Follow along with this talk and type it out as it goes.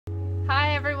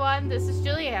everyone. This is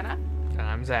Juliana. And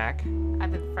I'm Zach. I'm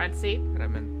in the front seat. And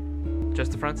I'm in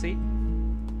just the front seat.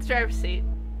 It's driver's seat.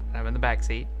 And I'm in the back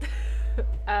seat.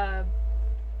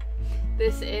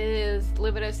 This is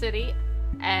Lumino City,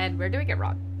 and we're doing it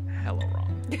wrong. Hella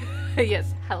wrong.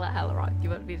 Yes, hella wrong.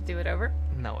 You want me to do it over?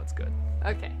 No, it's good.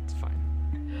 Okay. It's fine.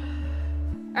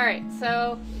 Alright,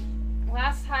 so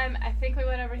last time I think we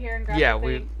went over here and grabbed Yeah,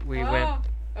 the thing. we went.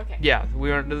 Okay. Yeah,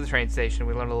 we went to the train station.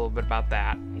 We learned a little bit about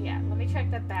that. Yeah, let me check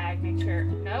that bag, make sure.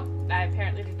 Nope, I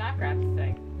apparently did not grab the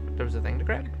thing. There was a thing to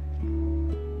grab.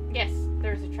 Yes,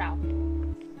 there's a trowel.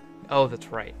 Oh, that's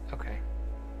right. Okay.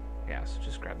 Yeah, so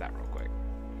just grab that real quick.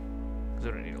 Because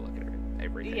we don't need to look at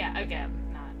everything. Yeah, again,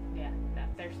 no,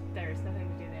 there's nothing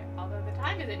to do there. Although the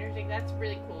time is interesting, that's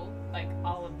really cool. Like,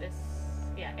 all of this.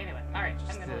 Yeah, anyway, alright,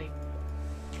 I'm gonna leave.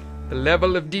 The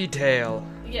level of detail.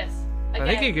 Yes, again. I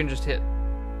think you can just hit.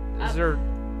 Is there?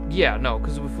 Yeah, no,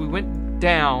 because if we went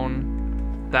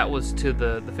down, that was to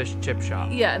the fish and chip shop.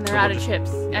 Yeah, and they're out of chips.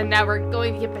 And now we're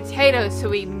going to get potatoes, so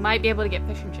we might be able to get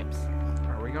fish and chips.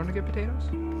 Are we going to get potatoes?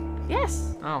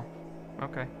 Yes. Oh,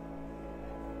 okay.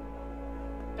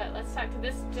 But let's talk to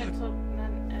this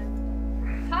gentleman.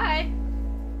 Hi.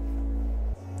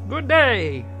 Good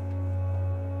day.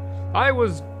 I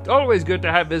was always good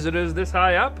to have visitors this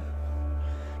high up.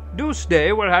 Do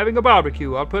stay, we're having a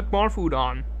barbecue. I'll put more food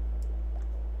on.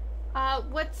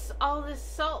 What's all this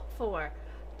salt for?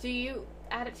 Do you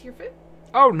add it to your food?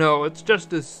 Oh no, it's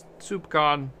just a soup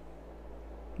con.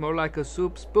 More like a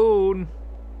soup spoon.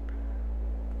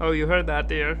 Oh, you heard that,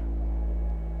 dear.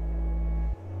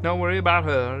 Don't worry about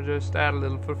her, just add a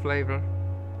little for flavor.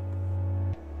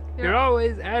 You're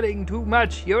always adding too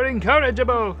much. You're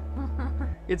incorrigible.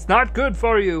 It's not good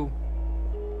for you.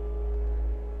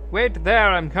 Wait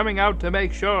there, I'm coming out to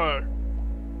make sure.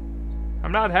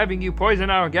 I'm not having you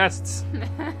poison our guests.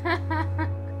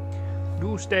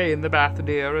 Do stay in the bath,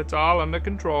 dear. It's all under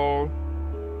control.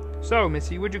 So,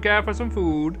 Missy, would you care for some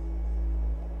food?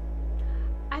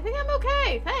 I think I'm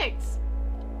okay, thanks.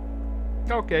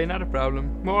 Okay, not a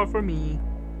problem. More for me.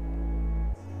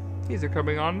 These are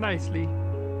coming on nicely.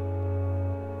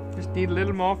 Just need a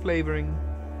little more flavoring.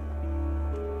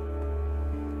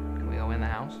 Can we go in the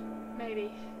house?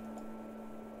 Maybe.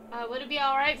 Would it be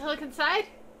alright to look inside?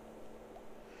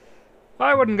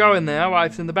 I wouldn't go in there.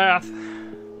 Wife's in the bath.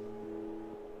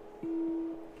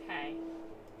 Okay.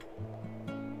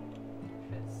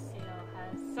 Seal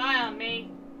has an eye on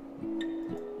me.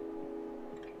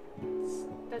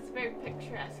 That's a very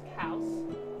picturesque house.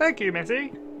 Thank you,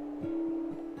 Missy.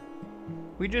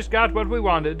 We just got what we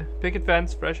wanted. Picket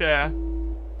fence, fresh air.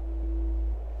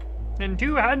 And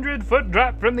 200-foot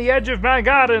drop from the edge of my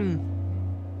garden.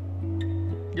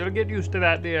 You'll get used to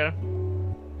that, dear.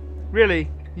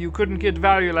 Really, you couldn't get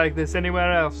value like this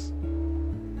anywhere else.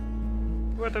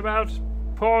 What about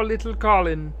poor little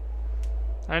Colin?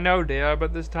 I know, dear,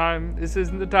 but this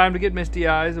isn't the time to get misty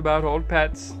eyes about old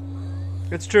pets.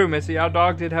 It's true, Missy, our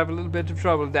dog did have a little bit of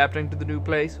trouble adapting to the new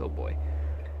place. Oh, boy.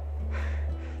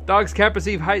 Dogs can't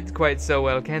perceive heights quite so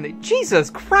well, can they? Jesus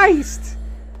Christ!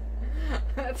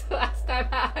 That's the last time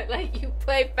I let you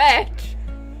play fetch.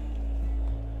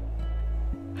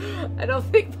 I don't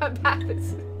think my back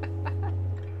is...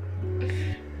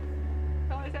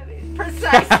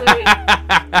 Precisely.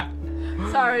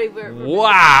 Sorry, we're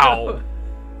wow.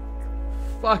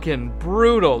 Fucking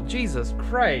brutal. Jesus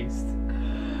Christ.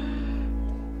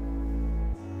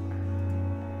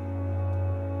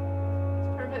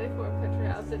 Perfectly for a country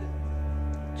house and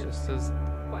Just as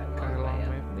quite a kind of a long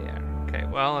way from the air. Okay,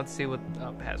 well, let's see what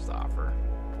Up has to offer.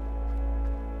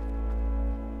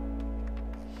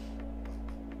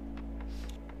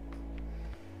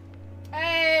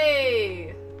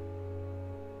 Hey!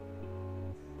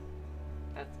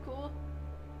 That's cool.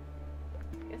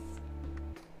 Yes.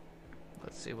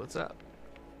 Let's see what's up.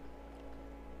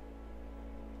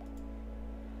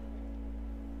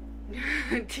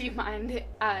 Do you mind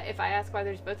if I ask why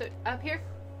there's boats up here?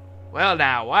 Well,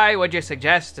 now, why would you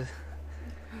suggest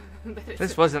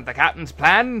this wasn't the captain's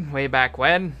plan way back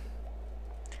when?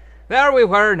 There we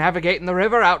were, navigating the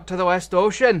river out to the West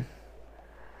Ocean.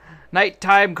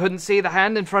 Nighttime, couldn't see the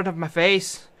hand in front of my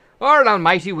face, or an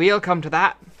almighty wheel come to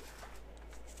that.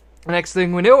 Next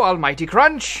thing we knew, almighty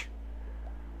crunch.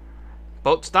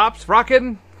 Boat stops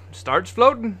rocking, starts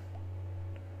floating.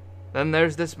 Then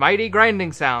there's this mighty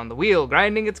grinding sound, the wheel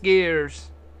grinding its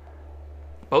gears.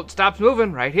 Boat stops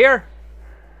moving right here.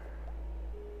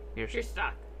 You're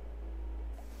stuck.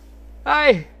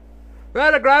 Aye,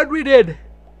 right aground we did.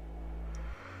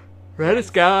 Red as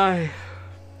sky.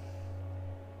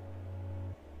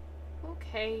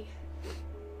 Okay.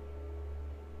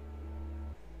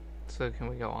 So can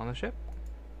we go on the ship?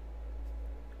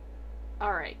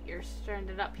 Alright, you're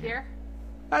stranded up here?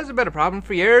 That's been a problem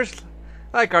for years.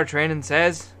 Like our training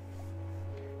says.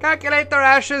 Calculate the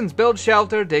rations, build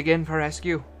shelter, dig in for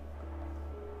rescue.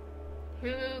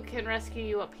 Who can rescue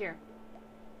you up here?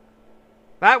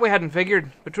 That we hadn't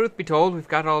figured, but truth be told, we've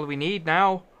got all we need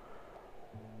now.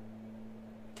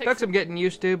 Took some getting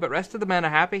used to, but rest of the men are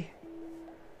happy.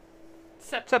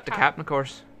 Except the captain, of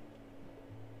course.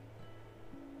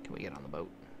 Can we get on the boat?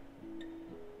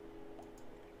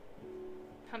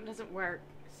 Pump doesn't work.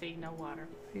 See, no water.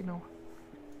 See, no.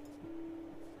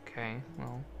 Okay,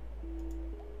 well.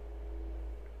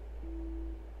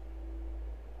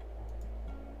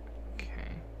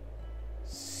 Okay.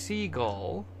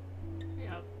 Seagull.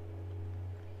 Yep.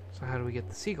 So how do we get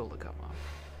the seagull to come up?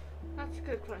 That's a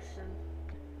good question.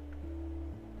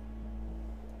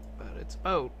 But it's a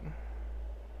boat.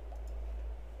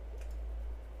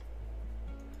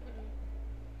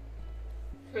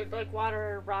 So like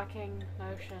water, rocking,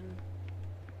 motion.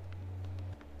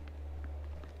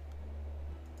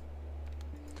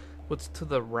 What's to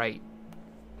the right?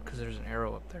 Because there's an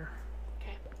arrow up there.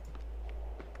 Okay.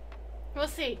 We'll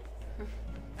see.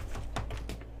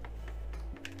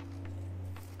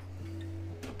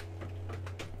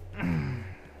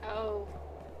 Oh.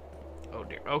 Oh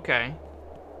dear. Okay.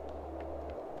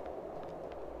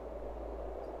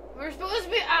 We're supposed to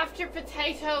be after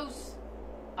potatoes.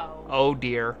 Oh. Oh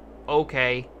dear.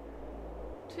 Okay.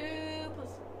 2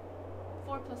 plus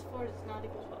 4 plus 4 does not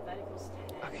equal 12. That equals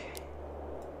 10. Okay.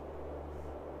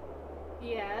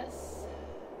 Yes.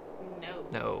 No.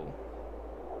 No.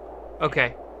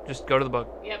 Okay. Just go to the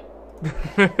book. Yep.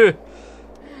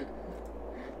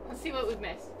 Let's see what we've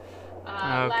missed.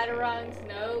 Okay. Ladder runs.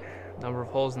 Nope. Number of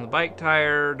holes in the bike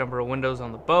tire, number of windows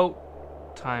on the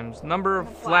boat, times number of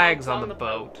flags on the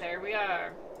boat. There we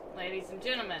are. Ladies and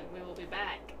gentlemen, we will be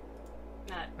back.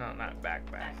 Not back,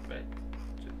 but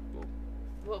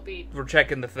We'll be... we're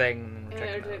checking the thing. And we're Yeah,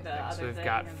 checking we're doing the other thing. other So we've thing,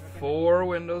 got and we're 4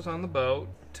 windows on the boat,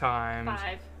 times...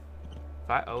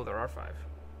 5. Oh, there are 5.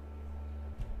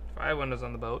 5 windows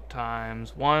on the boat,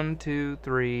 times 1, 2,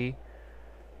 3...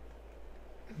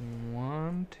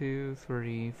 1, 2,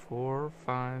 3, 4,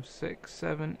 5, 6,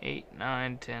 7, 8,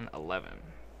 9, 10, 11.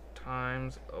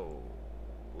 Times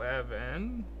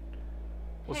 11.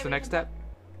 What's the next step?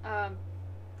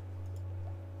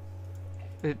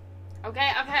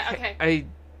 Okay.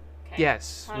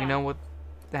 Yes, Hold we on. know what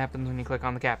happens when you click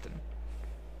on the captain.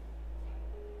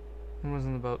 Who was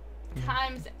in the boat?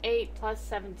 Times 8 plus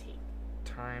 17.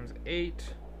 Times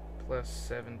 8 plus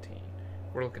 17.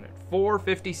 We're looking at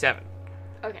 457.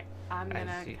 Okay, I'm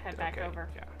gonna head back over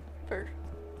Yeah. first.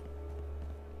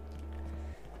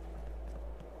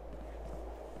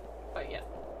 But yeah.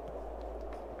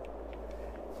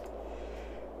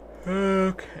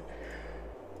 Okay.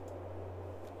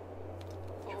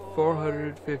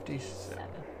 457.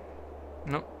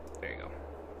 Nope. There you go.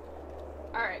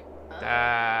 Alright.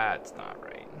 That's not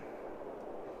right.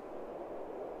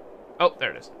 Oh,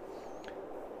 there it is.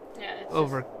 Yeah, it's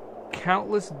Over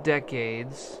countless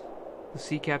decades, the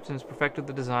sea captain has perfected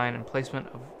the design and placement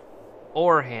of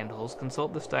oar handles.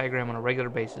 Consult this diagram on a regular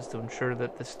basis to ensure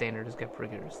that the standard is kept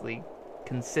rigorously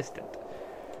consistent.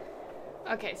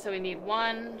 Okay, so we need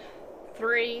 1,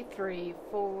 3, 3,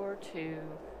 4, 2,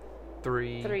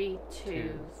 3, 3,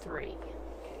 2, 3.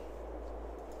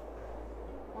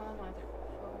 1, 1, 3,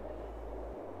 4.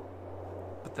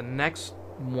 But the next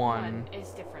one is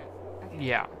different. Okay.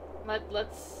 Yeah.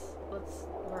 Let's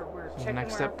we're So checking the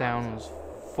next where step our down points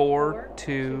was 4,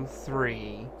 2,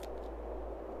 3,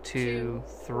 2,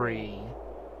 3,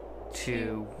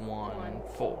 2, 1,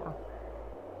 4.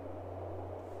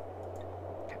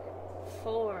 are.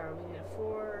 4. We need a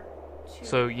 4, 2.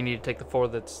 So you need to take the 4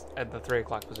 that's at the 3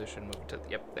 o'clock position, move it to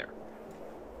there.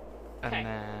 And Okay.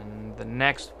 then the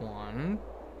next one,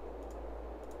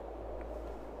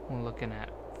 we're looking at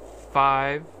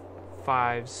 5,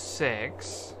 5,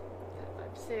 6,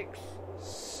 5, 6.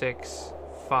 6,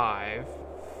 5,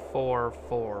 4,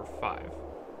 4, 5.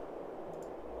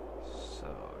 So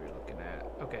you're looking at,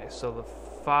 okay, so the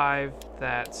 5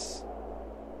 that's,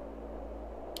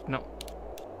 no,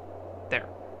 there.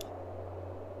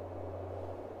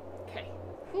 Okay.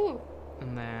 Whew.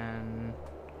 And then,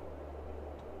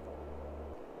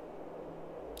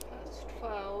 That's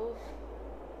 12.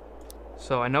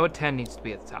 so I know a 10 needs to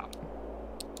be at the top.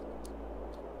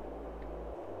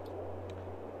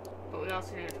 But we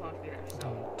also need a 12 to be there.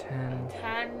 So 10,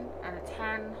 10 and a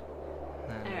 10 and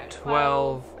and then a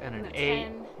 12, and an a 8. 10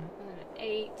 and then an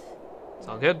 8. It's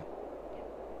all good.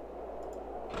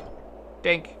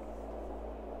 Dink.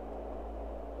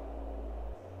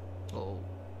 Oh.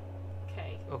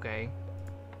 Okay. Okay.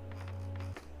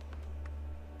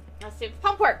 Let's see if the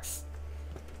pump works.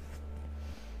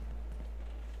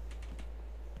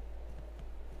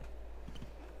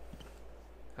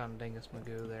 Found Dingus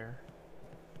Magoo there.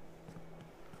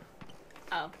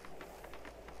 Oh.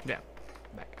 Yeah.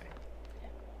 That guy. Yeah.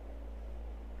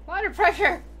 Water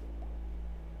pressure!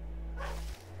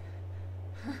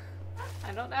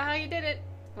 I don't know how you did it.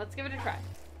 Let's give it a try.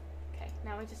 Okay,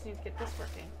 now we just need to get this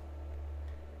working.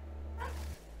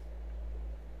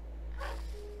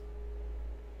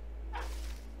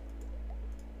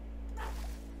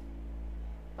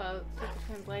 Both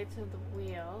between blades of the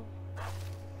wheel.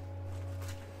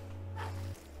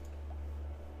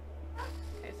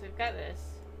 Okay, so we've got this.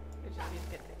 We just need to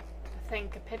get the thing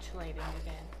capitulating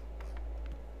again.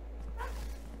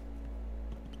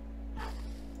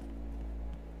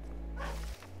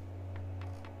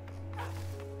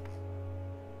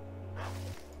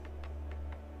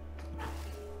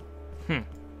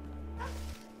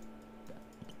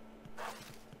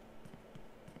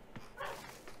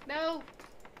 No!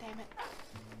 Damn it.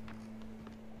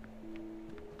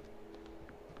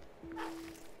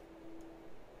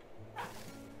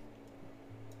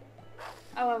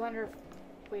 Oh, I wonder if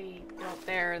we go up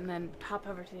there and then hop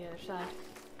over to the other side.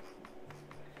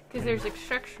 Because there's a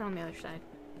structure on the other side.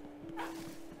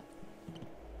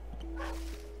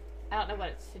 I don't know what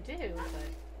it's to do, but...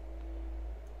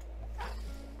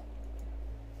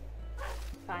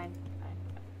 Fine.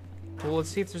 Well, let's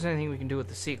see if there's anything we can do with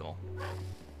the seagull.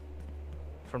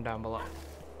 From down below.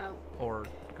 Oh. Or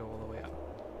go all the way up.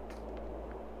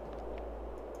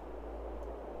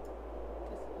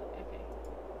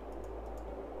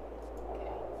 Okay.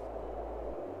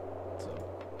 So,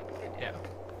 yeah.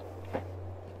 Okay.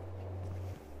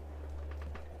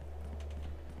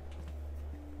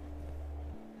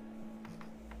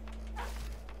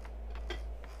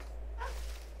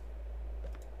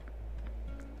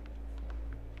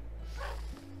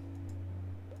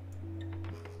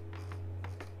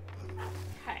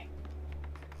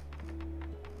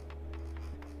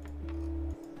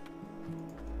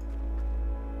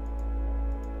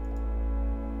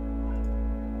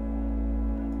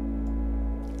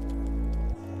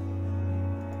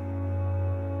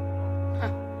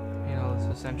 You know, this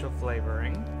essential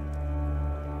flavoring. I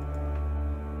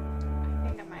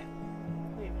think I might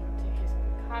leave him to his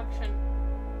concoction.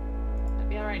 It'd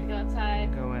be alright to go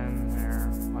outside. Go in there,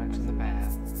 while it's in the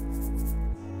bath.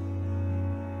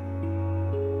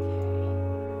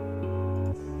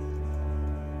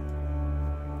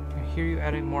 I hear you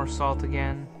adding more salt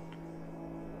again.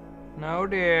 No,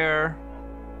 dear.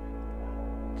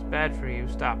 It's bad for you.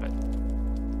 Stop it.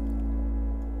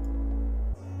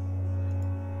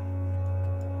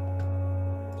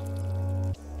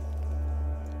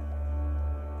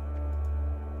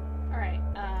 Alright,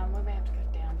 we may have to go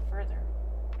down further.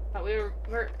 But we're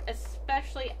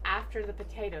especially after the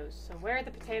potatoes. So where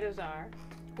the potatoes are...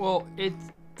 Well,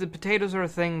 the potatoes are a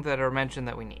thing that are mentioned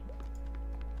that we need.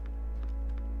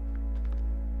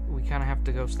 We kind of have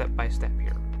to go step by step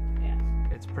here. Yeah.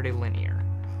 It's pretty linear.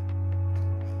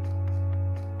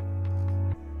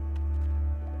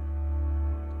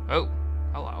 Oh,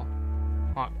 hello.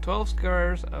 Walk 12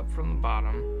 squares up from the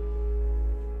bottom.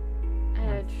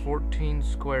 Edge. And 14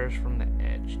 squares from the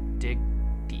edge. Dig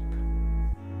deep.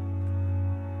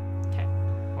 Okay.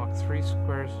 Walk 3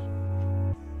 squares.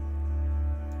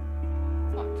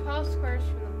 Walk 12 squares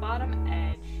from the bottom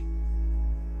edge.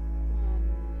 1,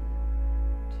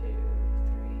 2,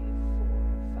 3,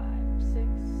 4, 5, 6,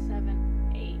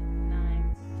 7, 8,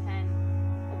 9, 10,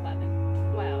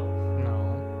 11, 12. No.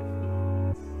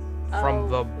 From Oh,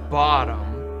 the bottom.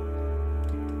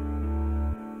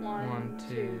 1,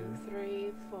 2,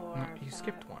 3, 4. No, you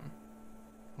skipped one.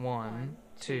 1,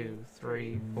 2,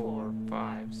 3, 4,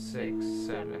 5, 6,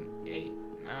 7, 8,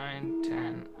 9,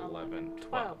 10, 11,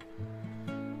 12.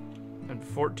 And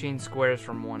 14 squares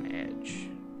from one edge.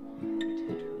 1,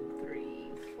 2,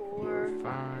 3, 4,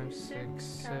 5, 6,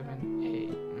 7,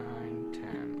 8, 9,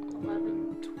 10,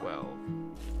 11, 12.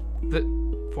 The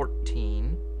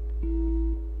 14.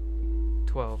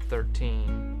 12,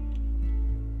 13.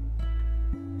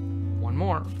 One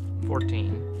more.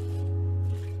 14.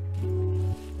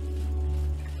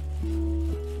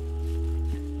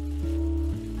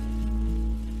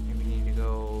 Maybe need to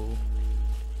go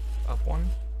up one.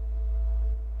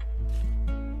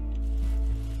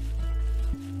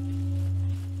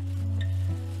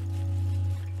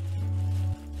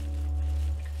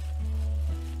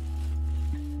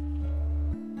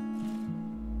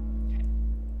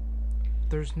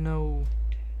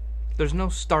 There's no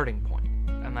starting point,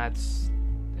 and that's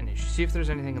an finish. See if there's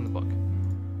anything in the book.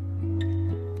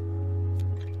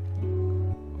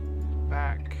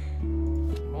 Back.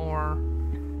 More.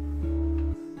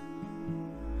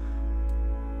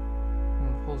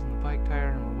 Holes in the bike tire,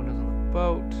 and windows on the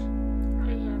boat.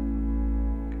 Right here.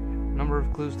 Okay. Number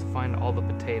of clues to find all the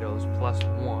potatoes plus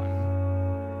 1.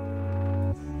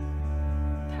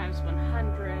 Times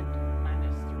 100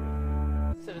 minus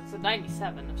 3. So it's a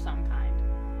 97 of some kind.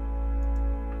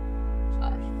 So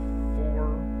there's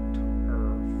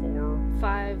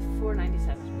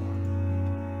 497.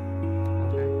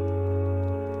 Okay.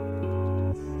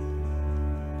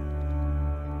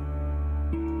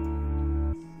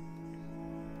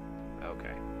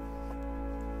 Okay.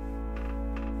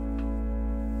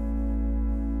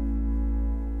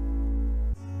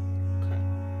 Okay.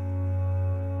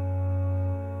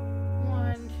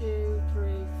 1, 2,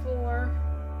 3, 4.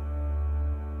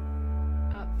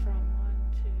 Up from 1,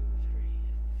 2, 3,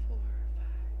 4, 5,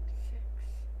 6,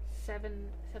 7,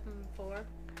 7, 4.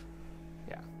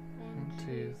 Yeah. 1,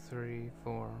 2, 3,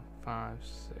 4, 5,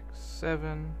 6,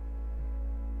 7.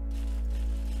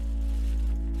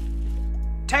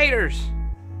 Taters!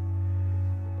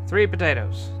 3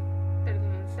 potatoes. Put them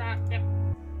in the sack. Yep.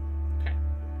 Okay.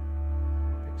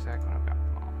 Big sack when I've got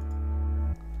them all.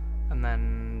 And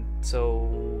then, so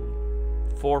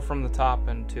 4 from the top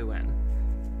and 2 in.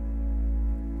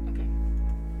 Okay.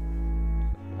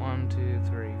 1, 2,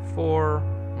 3, 4.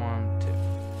 1,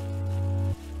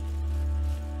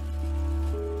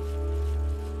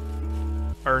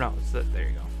 2. Or no, it's that. There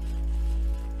you go.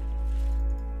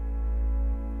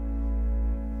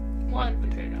 1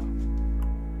 potato.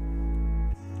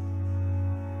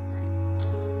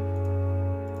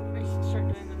 We should start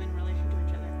doing them in relation to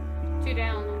each other. 2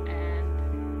 down and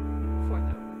 4 up.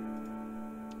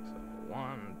 So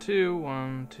 1, 2,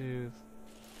 1, 2.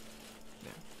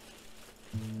 Yeah.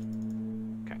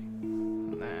 Okay.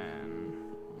 And then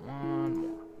 1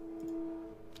 more.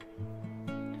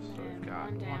 So we've got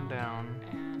 1 down.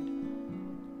 And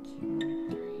 2,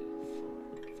 3, 4,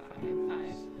 5,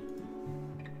 5.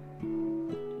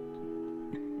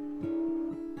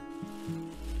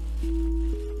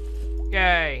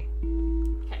 Yay!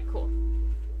 Okay, cool.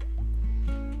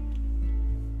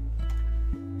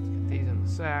 Let's get these in the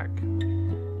sack.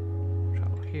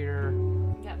 Travel here.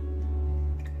 Yep.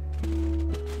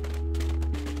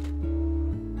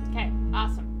 Okay,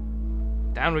 awesome.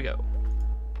 Down we go.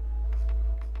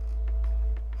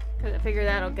 Because I figure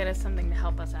that'll get us something to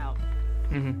help us out.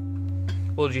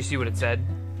 Mm-hmm. Well, did you see what it said?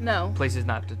 No. Places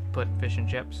not to put fish and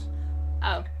chips.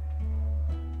 Oh.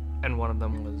 And one of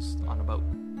them was on a boat.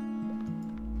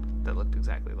 That looked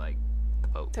exactly like the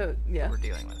boat Yeah. we're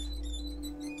dealing with.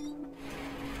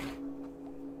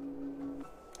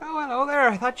 Oh, hello there.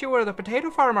 I thought you were the potato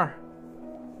farmer.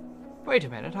 Wait a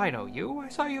minute, I know you. I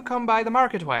saw you come by the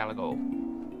market a while ago.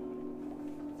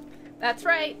 That's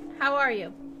right. How are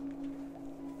you?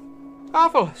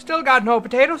 Awful. Still got no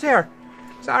potatoes here.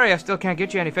 Sorry, I still can't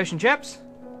get you any fish and chips.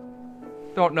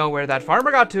 Don't know where that farmer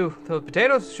got to. The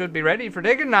potatoes should be ready for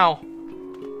digging now.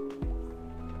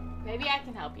 Maybe I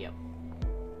can help you.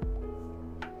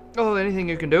 Oh, anything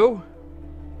you can do?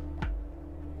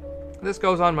 If this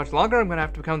goes on much longer, I'm gonna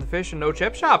have to become the fish and no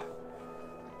chip shop.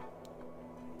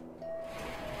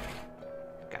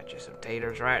 Got you some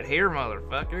taters right here,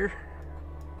 motherfucker.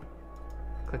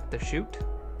 Click the shoot.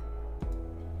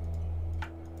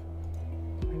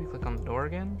 Maybe click on the door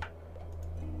again.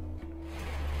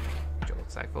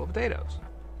 Joel's sack full of potatoes.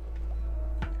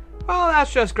 Well,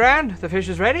 that's just grand. The fish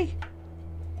is ready.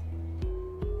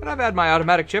 And I've had my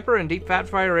automatic chipper and deep fat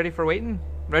fryer ready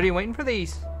waiting for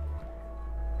these.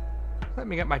 Let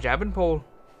me get my jabbing pole.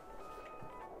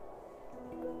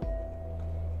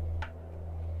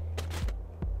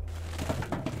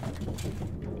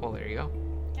 Well, there you go.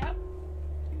 Yep.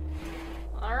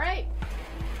 All right.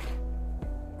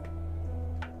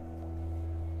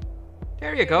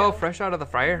 There you go, fresh out of the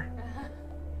fryer.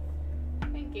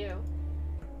 Thank you.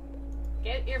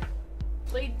 Get your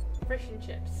bleed fish and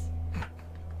chips.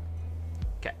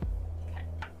 Okay. Okay.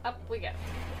 Up we go.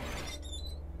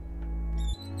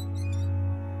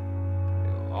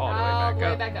 All the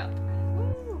way back up.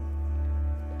 Woo.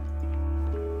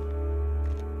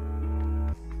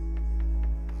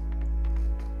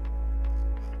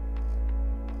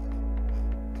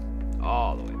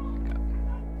 All the way back up.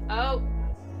 Oh,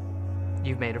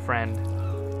 You've made a friend.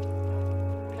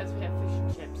 because we have fish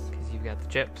and chips. Because you've got the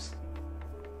chips.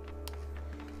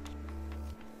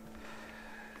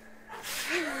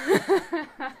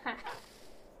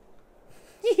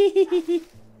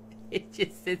 It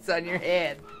just sits on your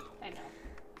head. I know.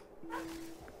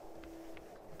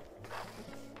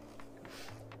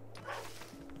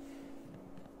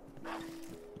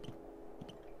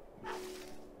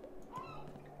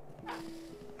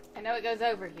 I know it goes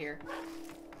over here.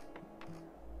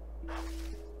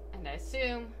 And I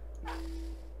assume...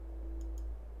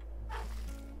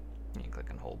 You click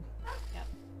and hold. Yep.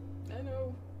 I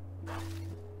know.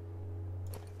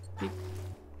 Beep.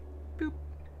 Boop.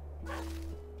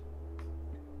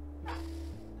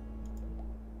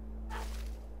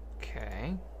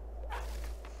 Okay.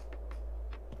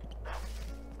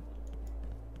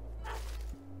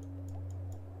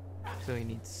 So he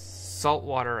needs salt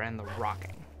water and the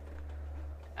rocking.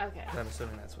 Okay. I'm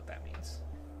assuming that's what that means.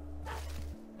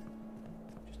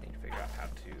 Just need to figure out how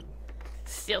to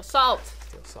Steal salt.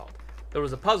 steal salt. There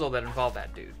was a puzzle that involved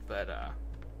that dude, but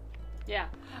Yeah.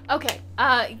 Okay.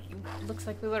 Looks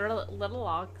like we were a little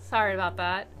long. Sorry about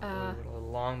that. we were a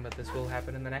little long, but this will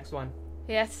happen in the next one.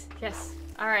 Yes.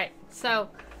 All right. So,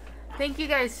 thank you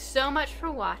guys so much for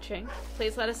watching.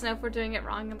 Please let us know if we're doing it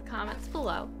wrong in the comments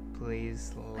below.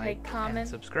 Please like comment. and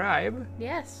subscribe,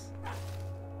 Yes.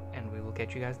 and we will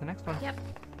catch you guys in the next one. Yep.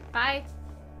 Bye.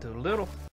 Toodle-doodle.